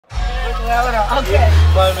Okay.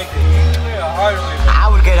 Want to make the easy way or hard way? I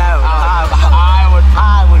would get out.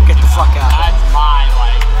 I would get the fuck out. That's my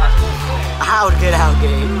like. I would get out,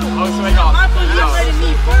 Gabe. Oh, so I got.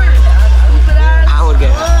 I would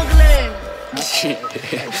get out.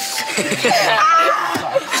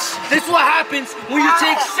 This is what happens when you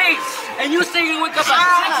take 6 and you say you wake up at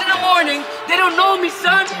 6 in the morning. They don't know me,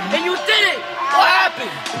 son, and you did it. What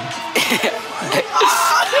happened?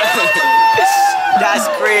 That's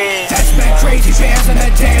crazy. That's been crazy, bands on a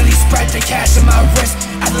daily, spread the cash in my wrist.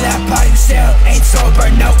 After that body still ain't sober,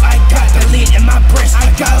 no, I got the lead in my brisk. I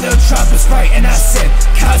got a little trouble, sprite and I sip.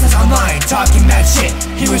 Cousins online, talking that shit.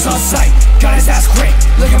 He was on sight, got his ass quick.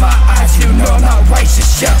 Look at my eyes, you know I'm not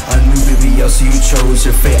righteous, yeah. I knew baby, yo, so you chose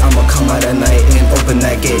your fate. I'ma come out at night and open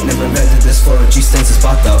that gate. Never invented this floor, G-Stanks is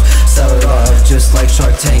spot though. Sell it off, just like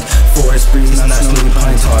Shark Tank. Forest breeze, nationally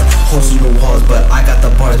pine tar. Holes in the walls, but I got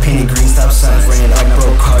the bars. Painted green, stop signs, ran up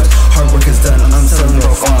broke cards. Hard work is done, I'm selling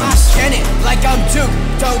broke arms. Can it like I'm Duke,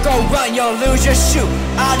 don't go run, you'll lose your shoe.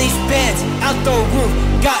 All these bands, out the roof.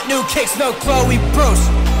 Got new kicks, no Chloe Bruce.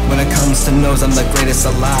 When it comes to nose, I'm the greatest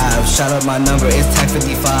alive. Shout out my number, it's tag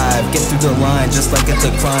 55. Get through the line, just like it's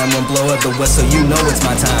a crime. When blow up the whistle, you know it's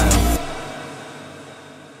my time.